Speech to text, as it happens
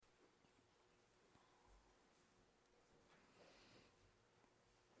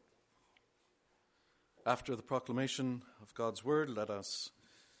After the proclamation of God's word, let us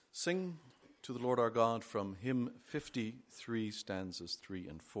sing to the Lord our God from hymn 53, stanzas 3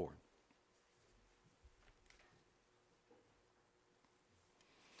 and 4.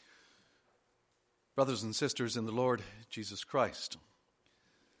 Brothers and sisters in the Lord Jesus Christ,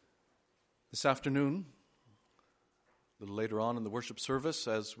 this afternoon, a little later on in the worship service,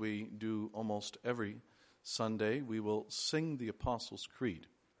 as we do almost every Sunday, we will sing the Apostles' Creed.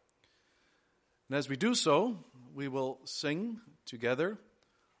 And as we do so, we will sing together,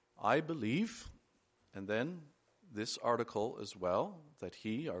 I believe, and then this article as well, that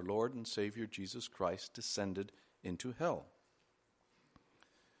he, our Lord and Savior Jesus Christ, descended into hell.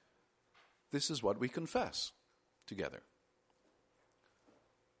 This is what we confess together.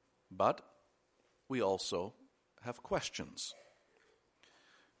 But we also have questions.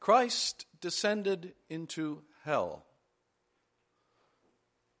 Christ descended into hell.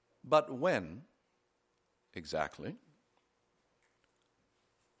 But when exactly?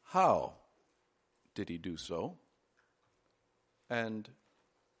 How did he do so? And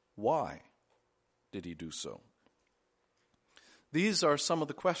why did he do so? These are some of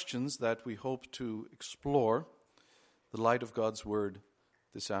the questions that we hope to explore the light of God's word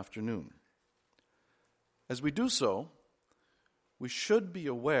this afternoon. As we do so, we should be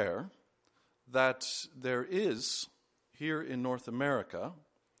aware that there is, here in North America,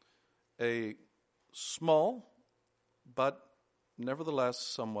 a small, but nevertheless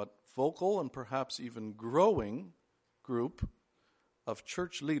somewhat vocal and perhaps even growing group of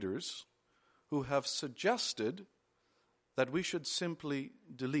church leaders who have suggested that we should simply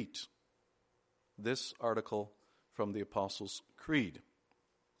delete this article from the Apostles' Creed.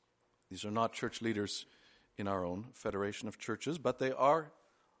 These are not church leaders in our own Federation of Churches, but they are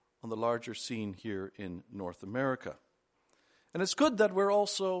on the larger scene here in North America. And it's good that we're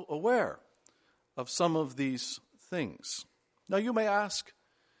also aware of some of these things. Now you may ask,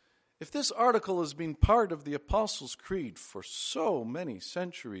 if this article has been part of the Apostles' Creed for so many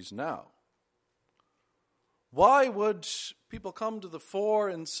centuries now, why would people come to the fore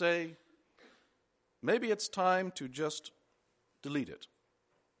and say, maybe it's time to just delete it?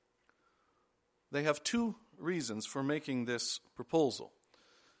 They have two reasons for making this proposal.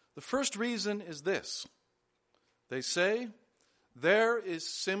 The first reason is this. They say there is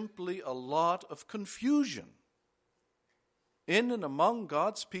simply a lot of confusion in and among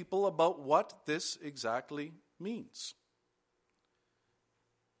God's people about what this exactly means.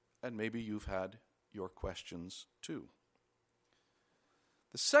 And maybe you've had your questions too.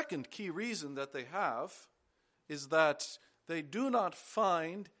 The second key reason that they have is that they do not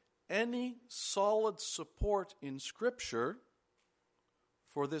find any solid support in Scripture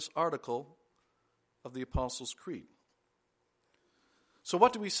for this article of the Apostles' Creed. So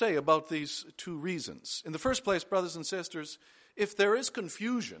what do we say about these two reasons? In the first place, brothers and sisters, if there is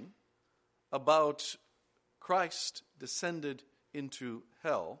confusion about Christ descended into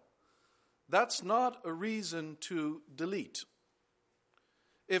hell, that's not a reason to delete.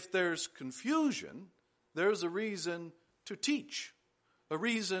 If there's confusion, there's a reason to teach, a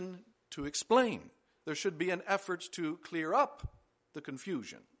reason to explain. There should be an effort to clear up the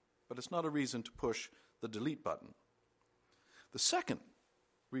confusion, but it's not a reason to push the delete button. The second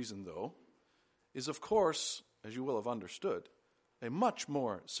reason, though, is, of course, as you will have understood, a much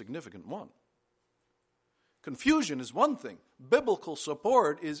more significant one. Confusion is one thing. Biblical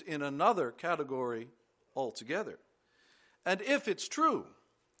support is in another category altogether. And if it's true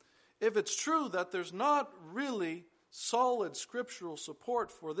that there's not really solid scriptural support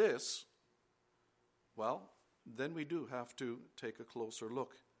for this, well, then we do have to take a closer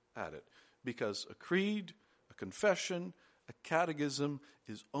look at it. Because a creed, a confession, a catechism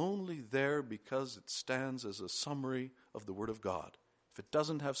is only there because it stands as a summary of the Word of God. If it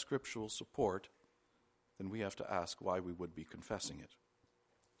doesn't have scriptural support, then we have to ask why we would be confessing it.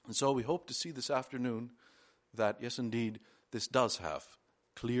 And so we hope to see this afternoon that, yes, indeed, this does have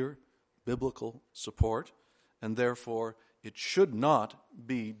clear biblical support, and therefore it should not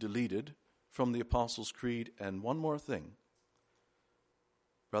be deleted from the Apostles' Creed. And one more thing,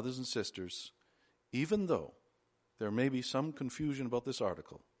 brothers and sisters, even though there may be some confusion about this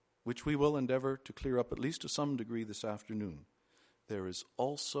article, which we will endeavor to clear up at least to some degree this afternoon, there is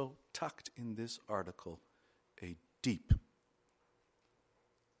also tucked in this article a deep,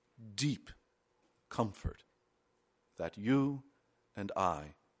 deep comfort that you and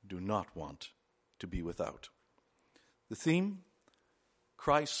I do not want to be without. The theme,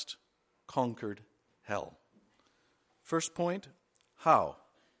 Christ conquered hell. First point, how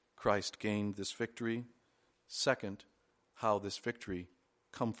Christ gained this victory. Second, how this victory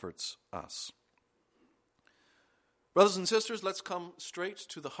comforts us. Brothers and sisters, let's come straight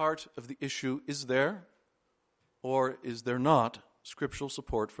to the heart of the issue. Is there or is there not scriptural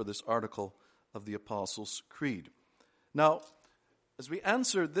support for this article of the Apostles' Creed? Now, as we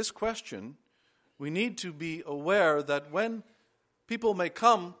answer this question, we need to be aware that when people may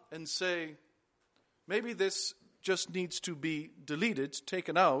come and say, maybe this just needs to be deleted,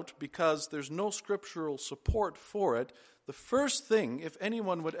 taken out, because there's no scriptural support for it, the first thing, if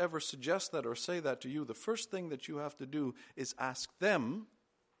anyone would ever suggest that or say that to you, the first thing that you have to do is ask them,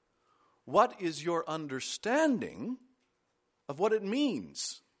 what is your understanding of what it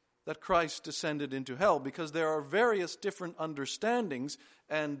means that Christ descended into hell? Because there are various different understandings,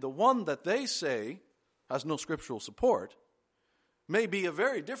 and the one that they say has no scriptural support may be a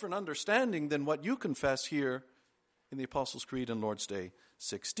very different understanding than what you confess here in the Apostles' Creed and Lord's Day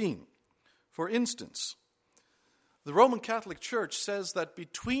 16. For instance, the Roman Catholic Church says that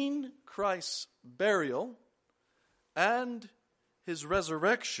between Christ's burial and his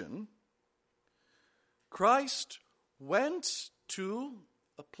resurrection, Christ went to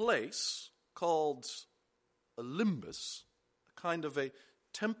a place called a limbus, a kind of a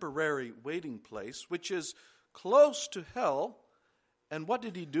temporary waiting place, which is close to hell. And what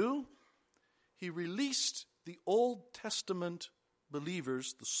did he do? He released the Old Testament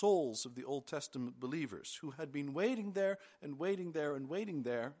believers, the souls of the Old Testament believers, who had been waiting there and waiting there and waiting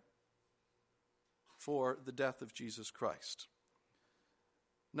there for the death of Jesus Christ.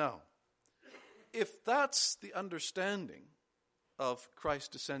 Now, if that's the understanding of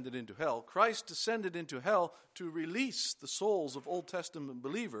Christ descended into hell, Christ descended into hell to release the souls of Old Testament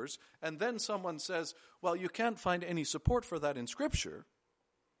believers, and then someone says, well, you can't find any support for that in Scripture,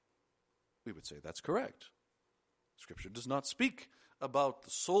 we would say that's correct. Scripture does not speak about the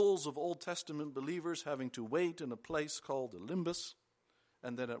souls of Old Testament believers having to wait in a place called a limbus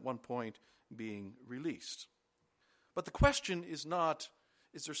and then at one point being released. But the question is not,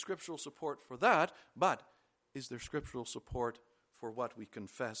 is there scriptural support for that, but is there scriptural support for what we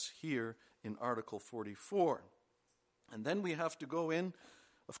confess here in Article 44? And then we have to go in,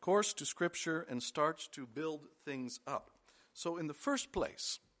 of course, to Scripture and start to build things up. So in the first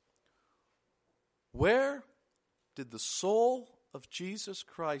place, where did the soul of Jesus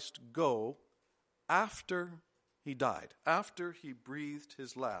Christ go after he died, after he breathed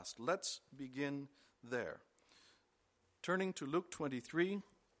his last? Let's begin there. Turning to Luke 23,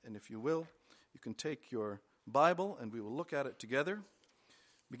 and if you will, you can take your Bible and we will look at it together.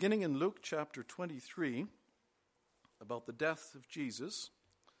 Beginning in Luke chapter 23, about the death of Jesus,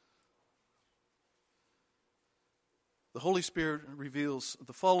 the Holy Spirit reveals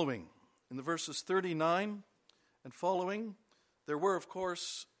the following. In the verses 39 and following, there were, of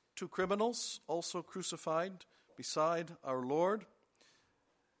course, two criminals also crucified beside our Lord.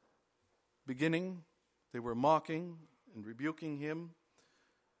 Beginning, they were mocking and rebuking him.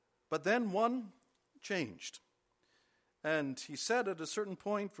 But then one changed. And he said at a certain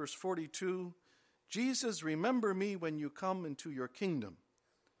point, verse 42, Jesus, remember me when you come into your kingdom.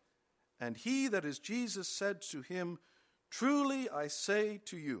 And he, that is Jesus, said to him, truly I say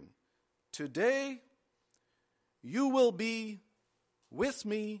to you, today you will be with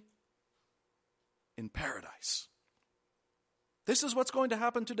me in paradise. This is what's going to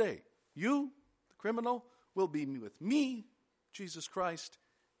happen today. You, the criminal, will be with me, Jesus Christ,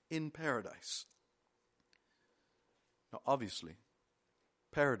 in paradise. Now, obviously,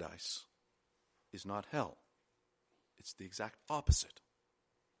 paradise is not hell. It's the exact opposite.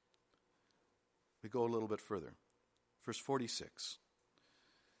 We go a little bit further. Verse 46.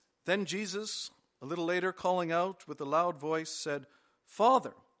 Then Jesus, a little later, calling out with a loud voice, said,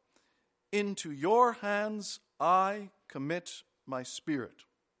 Father, into your hands I commit my spirit,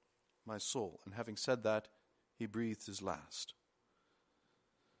 my soul. And having said that, he breathed his last.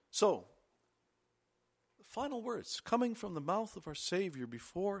 So, the final words coming from the mouth of our Savior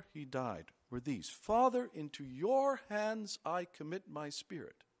before he died were these: Father, into your hands I commit my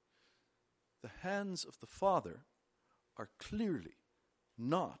spirit. The hands of the Father are clearly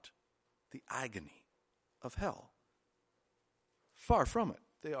not the agony of hell. Far from it.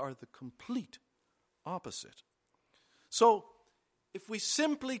 They are the complete opposite. So, if we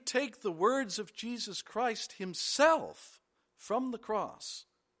simply take the words of Jesus Christ himself from the cross,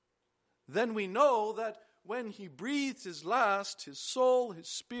 then we know that when he breathed his last, his soul, his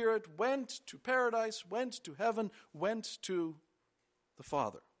spirit went to paradise, went to heaven, went to the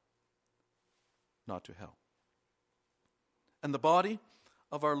Father, not to hell. And the body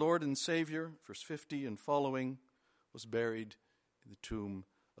of our Lord and Savior, verse 50 and following, was buried in the tomb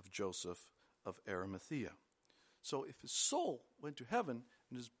of Joseph of Arimathea. So if his soul went to heaven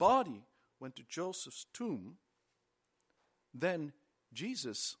and his body went to Joseph's tomb, then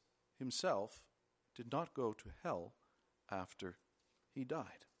Jesus himself did not go to hell after he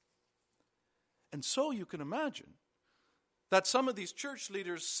died. And so you can imagine that some of these church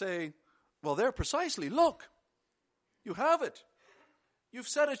leaders say, well, there precisely, look, you have it. You've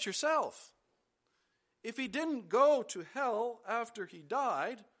said it yourself. If he didn't go to hell after he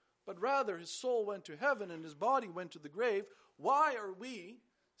died, but rather his soul went to heaven and his body went to the grave, why are we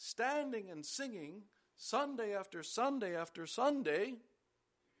standing and singing Sunday after Sunday after Sunday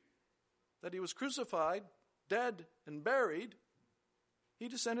that he was crucified, dead, and buried? He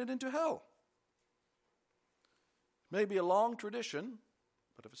descended into hell. It may be a long tradition,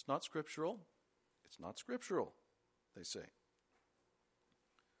 but if it's not scriptural, it's not scriptural, they say.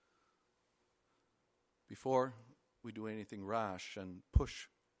 Before we do anything rash and push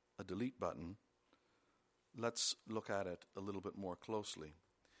a delete button, let's look at it a little bit more closely.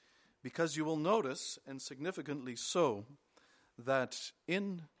 Because you will notice, and significantly so, that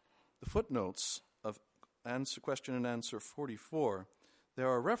in the footnotes of question and answer 44, there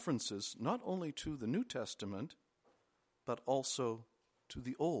are references not only to the New Testament, but also to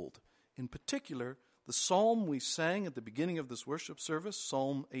the Old. In particular, the psalm we sang at the beginning of this worship service,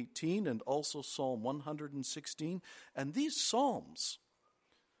 Psalm 18 and also Psalm 116. And these psalms,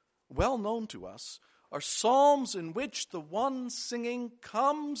 well known to us, are psalms in which the one singing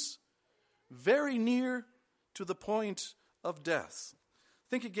comes very near to the point of death.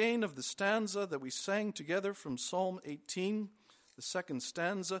 Think again of the stanza that we sang together from Psalm 18, the second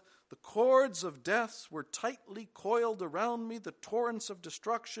stanza. The cords of death were tightly coiled around me. The torrents of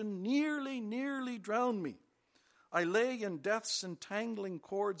destruction nearly drowned me. I lay in death's entangling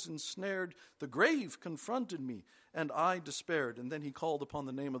cords ensnared. The grave confronted me, and I despaired. And then he called upon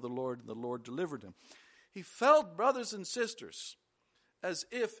the name of the Lord, and the Lord delivered him. He felt, brothers and sisters, as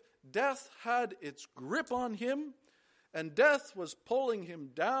if death had its grip on him, and death was pulling him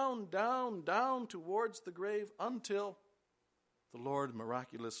down towards the grave until the Lord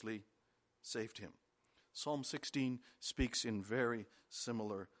miraculously saved him. Psalm 16 speaks in very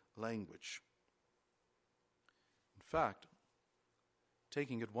similar language. In fact,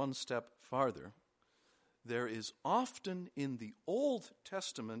 taking it one step farther, there is often in the Old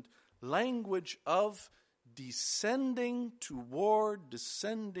Testament language of descending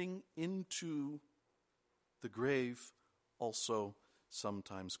into the grave, also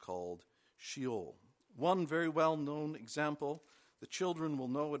sometimes called Sheol. One very well-known example, the children will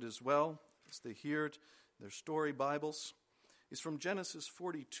know it as well as they hear it in their story Bibles, is from Genesis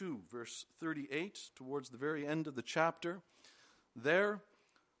 42, verse 38, towards the very end of the chapter. There,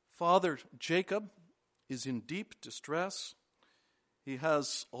 Father Jacob is in deep distress. He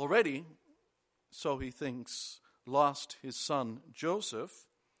has already, so he thinks, lost his son Joseph.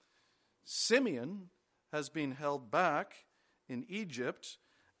 Simeon has been held back in Egypt,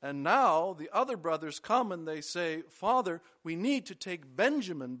 and now the other brothers come and they say, Father, we need to take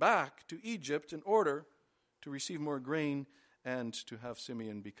Benjamin back to Egypt in order to receive more grain and to have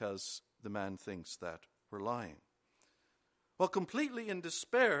Simeon, because the man thinks that we're lying. Well, completely in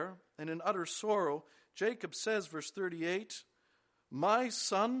despair and in utter sorrow, Jacob says, verse 38, my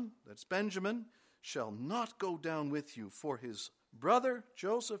son, that's Benjamin, shall not go down with you, for his brother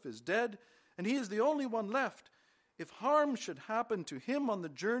Joseph is dead, and he is the only one left. If harm should happen to him on the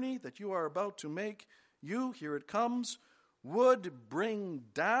journey that you are about to make, you, here it comes, would bring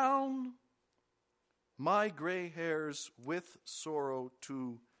down my gray hairs with sorrow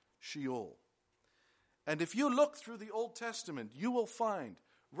to Sheol. And if you look through the Old Testament, you will find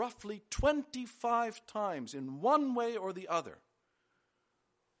roughly 25 times in one way or the other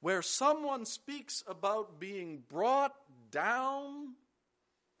where someone speaks about being brought down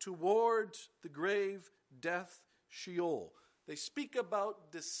toward the grave, death, Sheol. They speak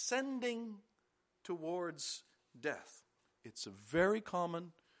about descending towards death. It's a very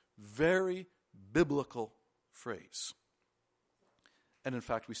common, very biblical phrase. And in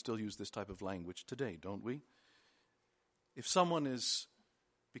fact, we still use this type of language today, don't we? If someone is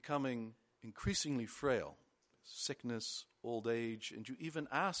becoming increasingly frail, sickness, old age, and you even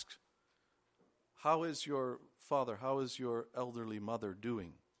ask, how is your father, how is your elderly mother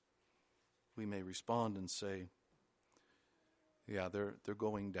doing? We may respond and say, yeah, they're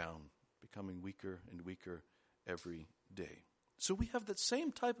going down, becoming weaker and weaker every day. So we have that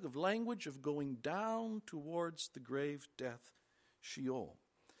same type of language of going down towards the grave, death, Sheol.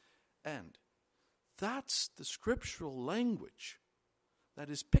 And that's the scriptural language that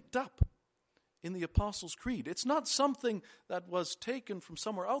is picked up in the Apostles' Creed. It's not something that was taken from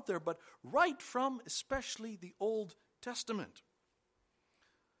somewhere out there, but right from especially the Old Testament.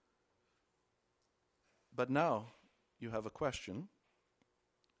 But now you have a question,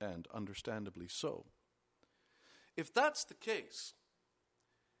 and understandably so. If that's the case,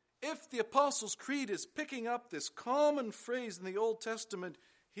 if the Apostles' Creed is picking up this common phrase in the Old Testament,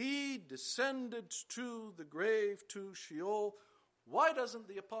 he descended to the grave, to Sheol, why doesn't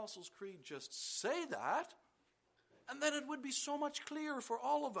the Apostles' Creed just say that? And then it would be so much clearer for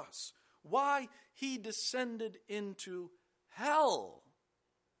all of us why he descended into hell.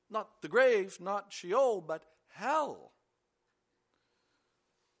 Not the grave, not Sheol, but hell.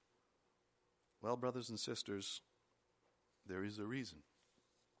 Well, brothers and sisters, there is a reason.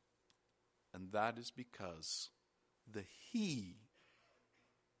 And that is because the He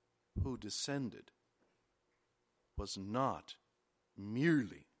who descended was not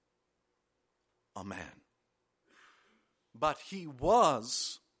merely a man, but he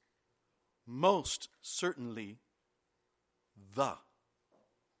was most certainly the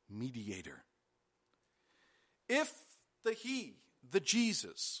mediator. If the He, the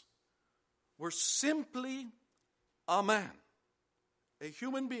Jesus, were simply a man, a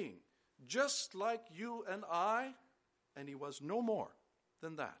human being, just like you and I, and he was no more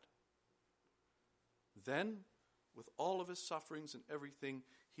than that, then, with all of his sufferings and everything,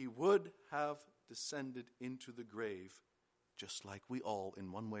 he would have descended into the grave, just like we all,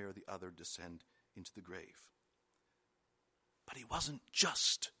 in one way or the other, descend into the grave. But he wasn't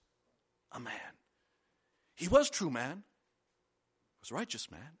just a man. He was true man, was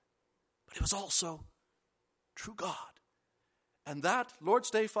righteous man, but he was also true God. And that, Lord's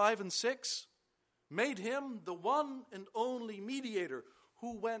Day 5 and 6, made him the one and only mediator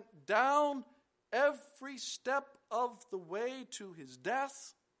who went down every step of the way to his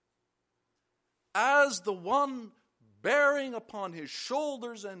death as the one bearing upon his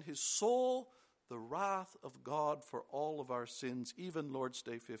shoulders and his soul the wrath of God for all of our sins, even Lord's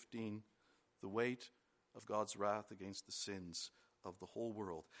Day 15, the weight of God's wrath against the sins of the whole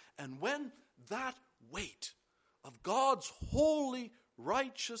world. And when that weight of God's holy,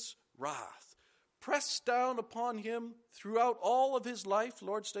 righteous wrath pressed down upon him throughout all of his life,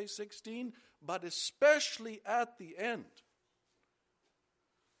 Lord's Day 16, but especially at the end,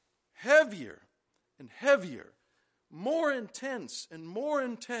 heavier and heavier, more intense and more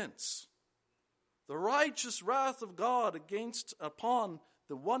intense, the righteous wrath of God upon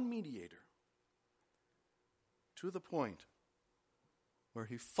the one mediator, to the point where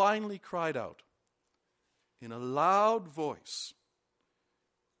he finally cried out in a loud voice,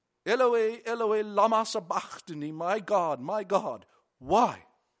 Eloi, Eloi, lama sabachthani, my God, why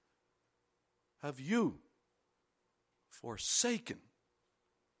have you forsaken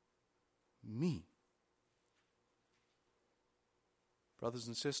me? Brothers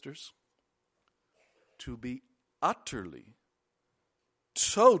and sisters, to be utterly,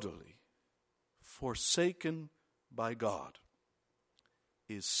 totally forsaken by God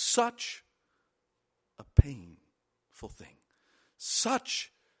is such a painful thing,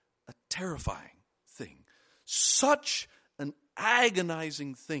 such a terrifying thing, such an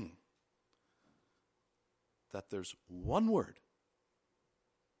agonizing thing, that there's one word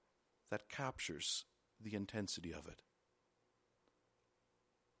that captures the intensity of it.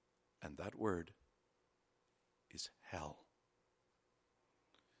 And that word is hell.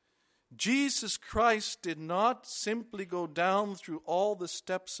 Jesus Christ did not simply go down through all the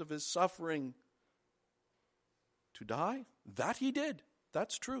steps of his suffering to die. That he did.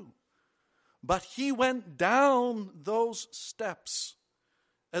 That's true. But he went down those steps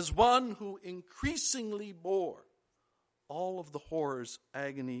as one who increasingly bore all of the horrors,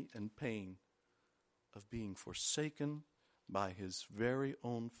 agony, and pain of being forsaken by his very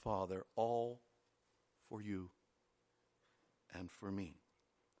own Father, all for you and for me.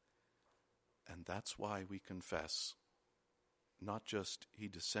 And that's why we confess, not just he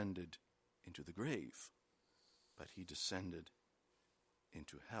descended into the grave, but he descended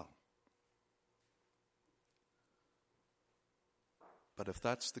into hell. But if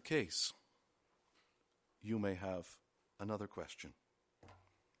that's the case, you may have another question,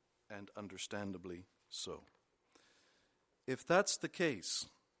 and understandably so. If that's the case,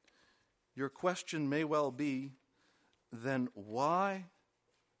 your question may well be, then why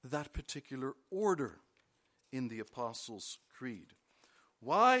that particular order in the Apostles' Creed?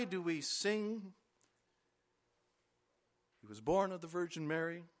 Why do we sing, he was born of the Virgin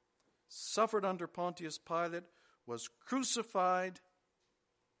Mary, suffered under Pontius Pilate, was crucified,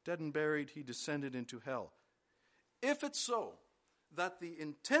 dead and buried, he descended into hell? If it's so that the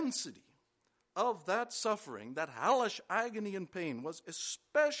intensity of that suffering, that hellish agony and pain, was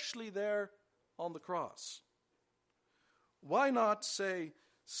especially there on the cross, why not say,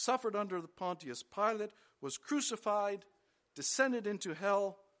 suffered under the Pontius Pilate, was crucified, descended into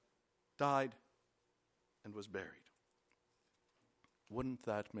hell, died, and was buried. Wouldn't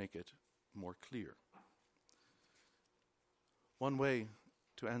that make it more clear? One way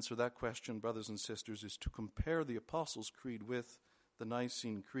to answer that question, brothers and sisters, is to compare the Apostles' Creed with the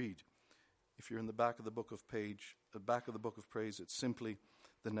Nicene Creed. If you're in the back of the book of Praise, it's simply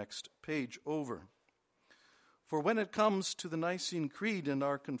the next page over. For when it comes to the Nicene Creed and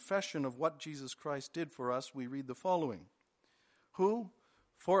our confession of what Jesus Christ did for us, we read the following: who,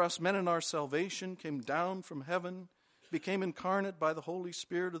 for us men in our salvation, came down from heaven, became incarnate by the Holy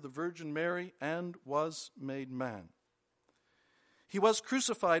Spirit of the Virgin Mary, and was made man. He was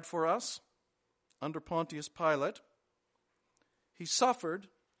crucified for us under Pontius Pilate. He suffered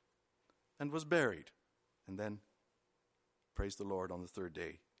and was buried. And then, praise the Lord, on the third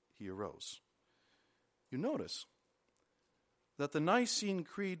day he arose. You notice that the Nicene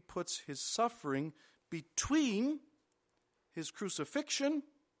Creed puts his suffering between his crucifixion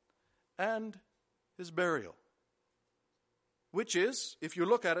and his burial, which is, if you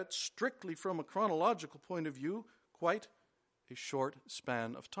look at it strictly from a chronological point of view, quite a short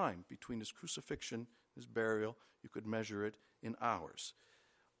span of time. Between his crucifixion and his burial, you could measure it in hours.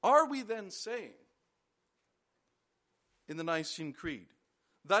 Are we then saying in the Nicene Creed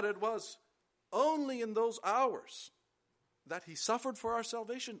that it was only in those hours that he suffered for our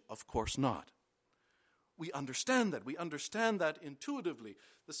salvation? Of course not. We understand that. We understand that intuitively.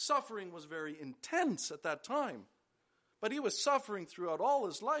 The suffering was very intense at that time. But he was suffering throughout all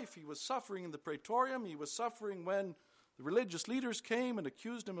his life. He was suffering in the Praetorium. He was suffering when the religious leaders came and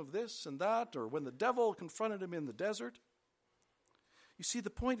accused him of this and that, or when the devil confronted him in the desert. You see, the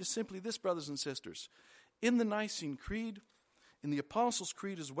point is simply this, brothers and sisters. In the Nicene Creed, in the Apostles'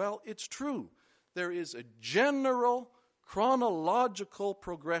 Creed as well, it's true. There is a general chronological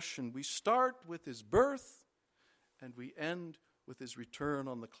progression. We start with his birth and we end with his return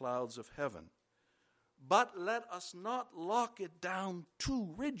on the clouds of heaven. But let us not lock it down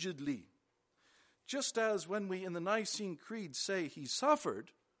too rigidly. Just as when we in the Nicene Creed say he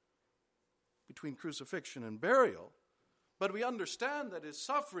suffered between crucifixion and burial, but we understand that his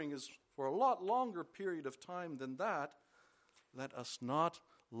suffering is for a lot longer period of time than that, let us not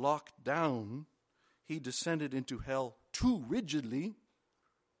lock down he descended into hell too rigidly,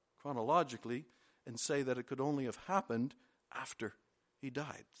 chronologically, and say that it could only have happened after he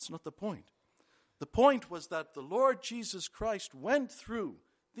died. That's not the point. The point was that the Lord Jesus Christ went through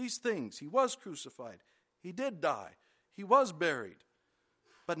these things. He was crucified. He did die. He was buried.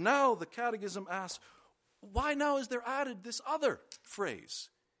 But now the Catechism asks, why now is there added this other phrase?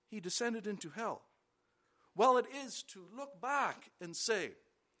 He descended into hell. Well, it is to look back and say,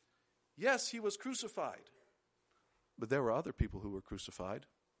 yes, he was crucified. But there were other people who were crucified,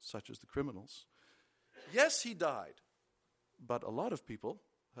 such as the criminals. Yes, he died. But a lot of people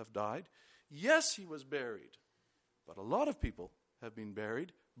have died. Yes, he was buried. But a lot of people have been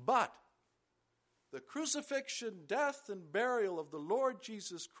buried. But the crucifixion, death, and burial of the Lord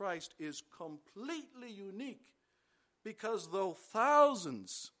Jesus Christ is completely unique, because though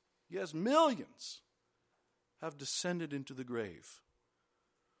thousands, yes, millions, have descended into the grave,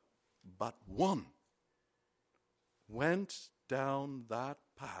 but one went down that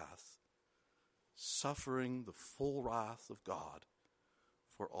path, suffering the full wrath of God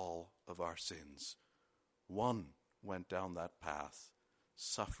for all of our sins. One went down that path,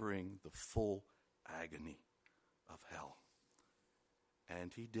 suffering the full agony of hell.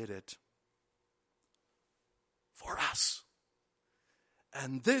 And he did it for us.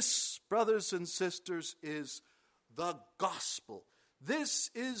 And this, brothers and sisters, is the gospel. This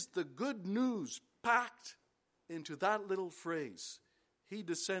is the good news packed into that little phrase. He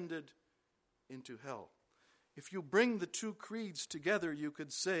descended into hell. If you bring the two creeds together, you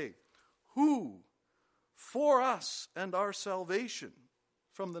could say, who, for us and our salvation,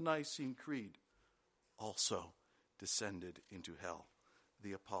 from the Nicene Creed, also descended into hell,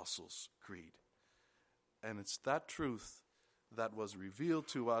 the Apostles' Creed. And it's that truth that was revealed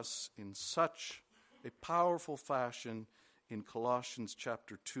to us in such a powerful fashion in Colossians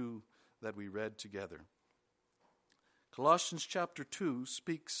chapter 2 that we read together. Colossians chapter 2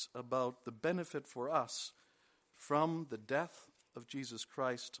 speaks about the benefit for us from the death of Jesus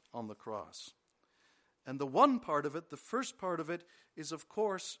Christ on the cross. And the one part of it, the first part of it, is of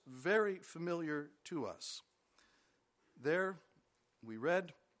course very familiar to us. There we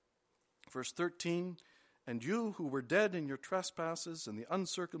read, verse 13, and you who were dead in your trespasses and the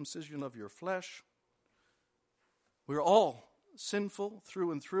uncircumcision of your flesh, we're all sinful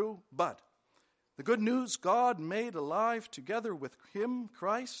through and through, but the good news, God made alive together with him,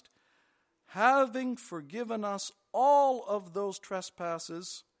 Christ, having forgiven us all of those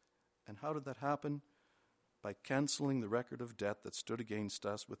trespasses. And how did that happen? By canceling the record of debt that stood against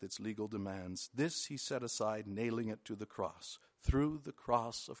us with its legal demands. This he set aside, nailing it to the cross. Through the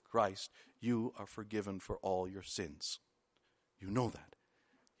cross of Christ, you are forgiven for all your sins. You know that.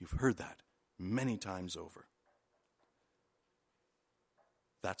 You've heard that many times over.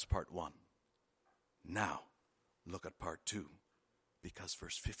 That's part 1. Now, look at part 2, because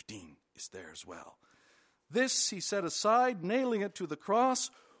verse 15 is there as well. This he set aside, nailing it to the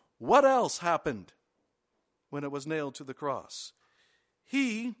cross. What else happened when it was nailed to the cross?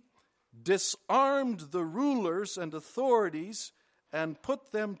 He disarmed the rulers and authorities and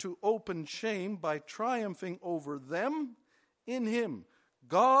put them to open shame by triumphing over them in him.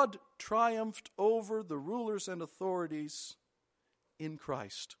 God triumphed over the rulers and authorities in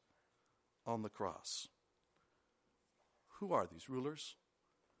Christ on the cross. Who are these rulers?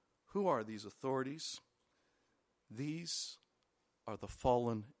 Who are these authorities? These are the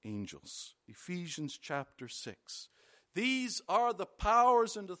fallen angels. Ephesians chapter 6. These are the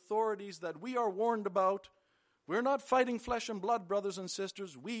powers and authorities that we are warned about. We're not fighting flesh and blood, brothers and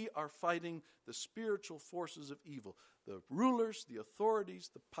sisters. We are fighting the spiritual forces of evil. The rulers, the authorities,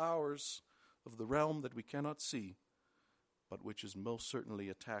 the powers of the realm that we cannot see, but which is most certainly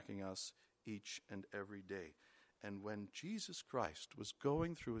attacking us each and every day. And when Jesus Christ was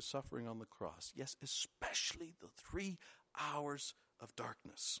going through his suffering on the cross, yes, especially the 3 hours of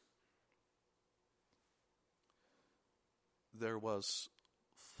darkness, there was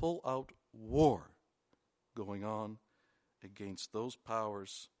full-out war going on against those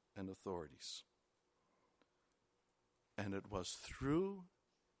powers and authorities. And it was through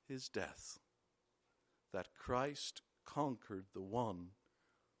his death that Christ conquered the one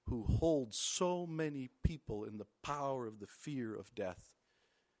who holds so many people in the power of the fear of death,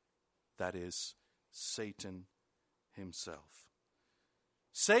 that is, Satan himself.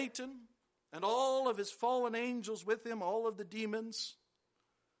 Satan and all of his fallen angels with him, all of the demons,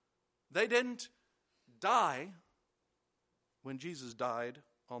 they didn't die when Jesus died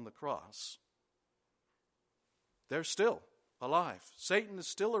on the cross. They're still alive. Satan is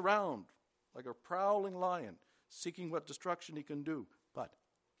still around like a prowling lion, seeking what destruction he can do. But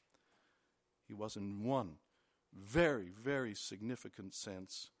he was in one very, very significant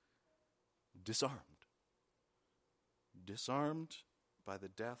sense disarmed. Disarmed by the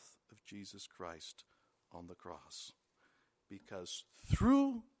death of Jesus Christ on the cross. Because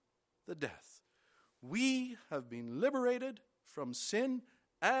through the death, we have been liberated from sin,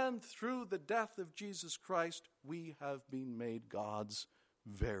 and through the death of Jesus Christ, we have been made God's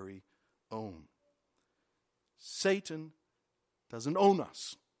very own. Satan doesn't own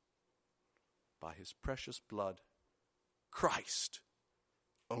us. By his precious blood, Christ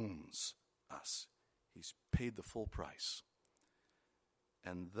owns us. He's paid the full price.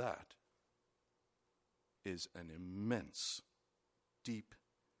 And that is an immense, deep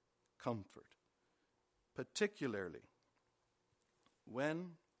comfort. Particularly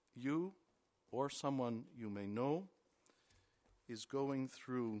when you or someone you may know is going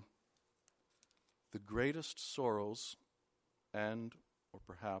through the greatest sorrows and, or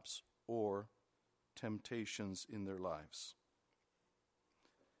perhaps, or temptations in their lives.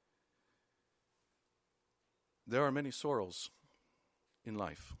 There are many sorrows in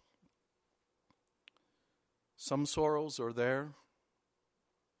life. Some sorrows are there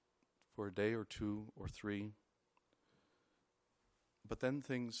for a day or 2 or 3, but then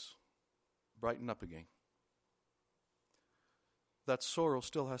things brighten up again. That sorrow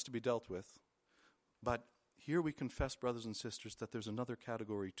still has to be dealt with, but here we confess, brothers and sisters, that there's another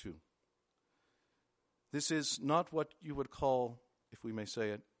category too. This is not what you would call, if we may say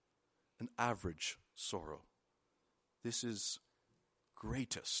it, an average sorrow. This is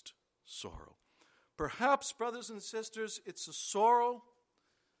greatest sorrow. Perhaps, brothers and sisters, it's a sorrow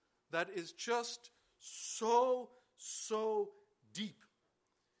that is just so deep.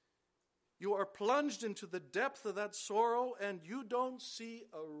 You are plunged into the depth of that sorrow and you don't see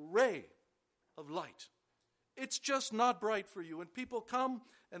a ray of light. It's just not bright for you. And people come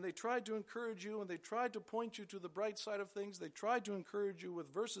and they try to encourage you and they try to point you to the bright side of things. They try to encourage you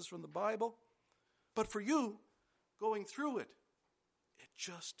with verses from the Bible. But for you, going through it, it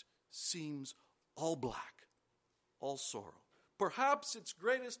just seems all black, all sorrow. Perhaps it's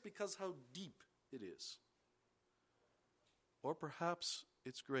greatest because how deep it is. Or perhaps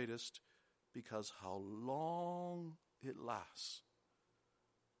it's greatest because how long it lasts.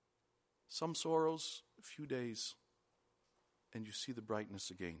 Some sorrows, a few days, and you see the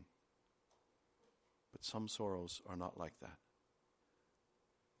brightness again. But some sorrows are not like that.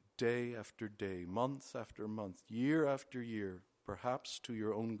 day after day, month after month, year after year, perhaps to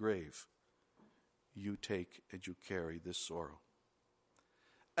your own grave, you take and you carry this sorrow.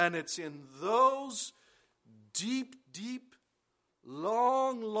 And it's in those deep, deep,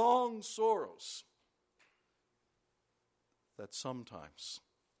 long, long sorrows that sometimes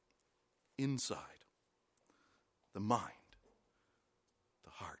inside the mind, the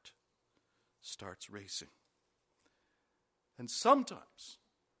heart starts racing. And sometimes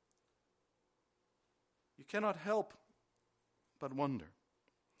you cannot help but wonder,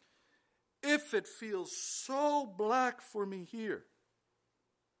 if it feels so black for me here,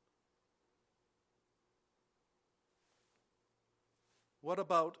 what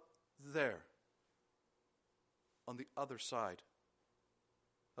about there, on the other side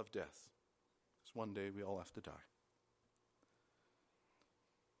of death? Because one day we all have to die.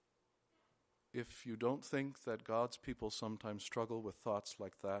 If you don't think that God's people sometimes struggle with thoughts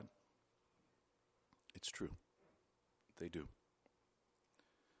like that, it's true. They do.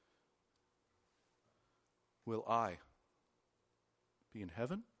 Will I be in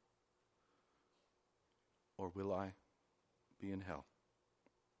heaven, or will I be in hell?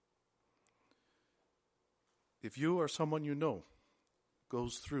 If you or someone you know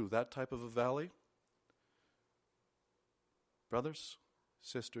goes through that type of a valley, brothers,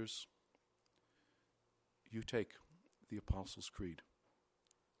 sisters, you take the Apostles' Creed.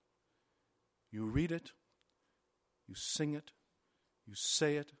 You read it, you sing it, you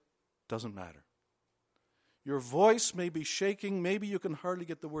say it, doesn't matter. Your voice may be shaking, maybe you can hardly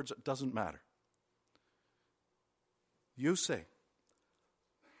get the words, it doesn't matter. You say,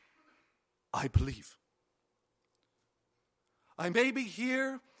 I believe. I may be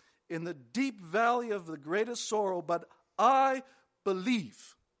here in the deep valley of the greatest sorrow, but I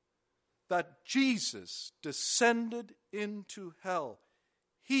believe that Jesus descended into hell.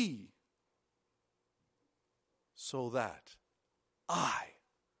 He, so that I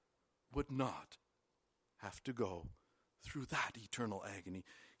would not have to go through that eternal agony.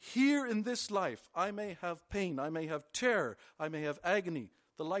 Here in this life, I may have pain, I may have terror, I may have agony,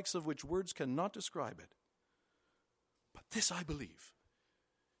 the likes of which words cannot describe it. But this I believe.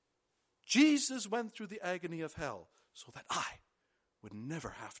 Jesus went through the agony of hell so that I would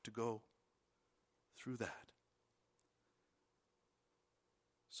never have to go through that.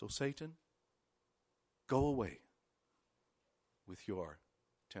 So Satan, go away with your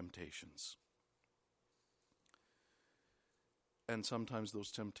temptations. And sometimes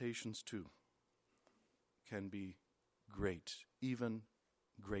those temptations too can be great, even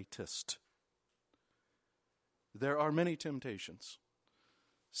greatest. There are many temptations.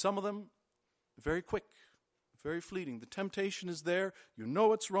 Some of them very quick, very fleeting. The temptation is there. You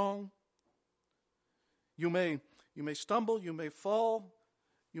know it's wrong. You may stumble, you may fall,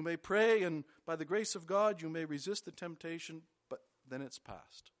 you may pray, and by the grace of God, you may resist the temptation, but then it's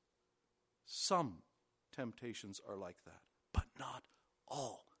past. Some temptations are like that, but not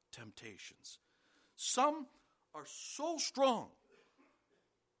all temptations. Some are so strong,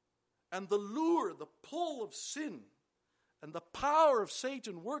 and the lure, the pull of sin, and the power of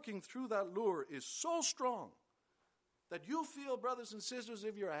Satan working through that lure is so strong that you feel, brothers and sisters,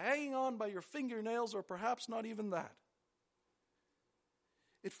 if you're hanging on by your fingernails, or perhaps not even that.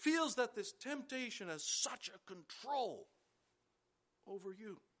 It feels that this temptation has such a control over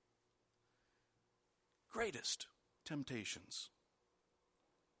you. Greatest temptations.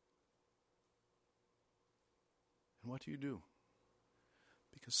 And what do?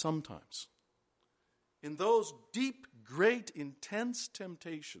 Because sometimes, in those deep, great, intense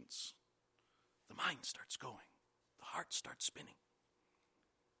temptations, the mind starts going. The heart starts spinning.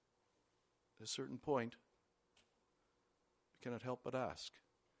 At a certain point, we cannot help but ask,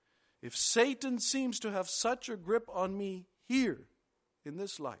 if Satan seems to have such a grip on me here in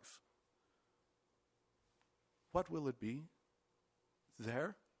this life, what will it be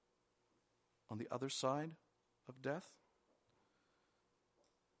there on the other side of death?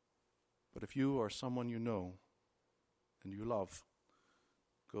 But if you or someone you know and you love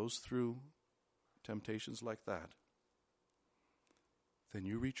goes through temptations like that, then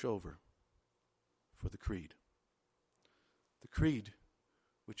you reach over for the creed. The creed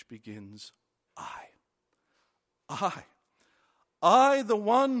which begins, I, the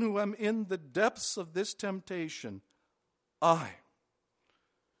one who am in the depths of this temptation, I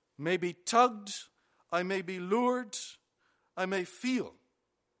may be tugged, I may be lured, I may feel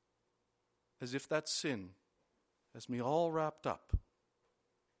as if that sin has me all wrapped up.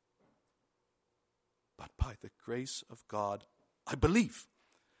 But by the grace of God, I believe.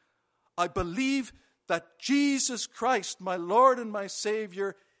 I believe that Jesus Christ, my Lord and my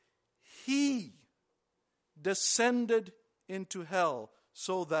Savior, he descended into hell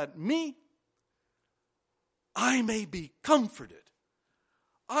so that I may be comforted.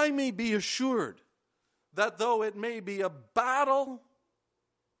 I may be assured that though it may be a battle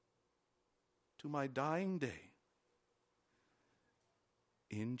to my dying day,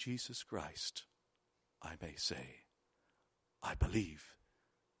 in Jesus Christ, I may say, I believe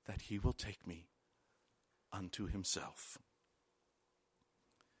that he will take me unto himself.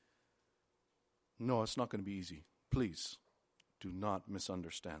 No, it's not going to be easy. Please do not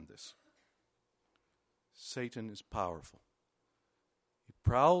misunderstand this. Satan is powerful. He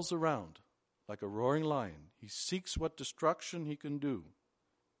prowls around like a roaring lion. He seeks what destruction he can do.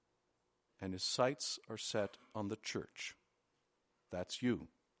 And his sights are set on the church. That's you.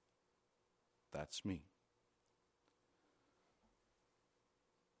 That's me.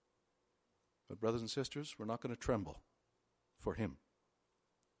 But brothers and sisters, we're not going to tremble for him.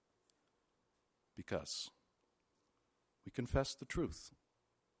 Because we confess the truth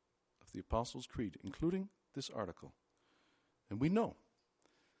of the Apostles' Creed, including this article. And we know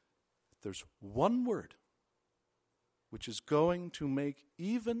that there's one word which is going to make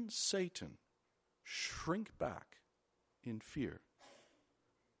even Satan shrink back in fear.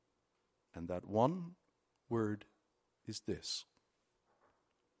 And that one word is this: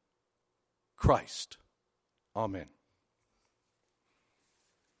 Christ. Amen.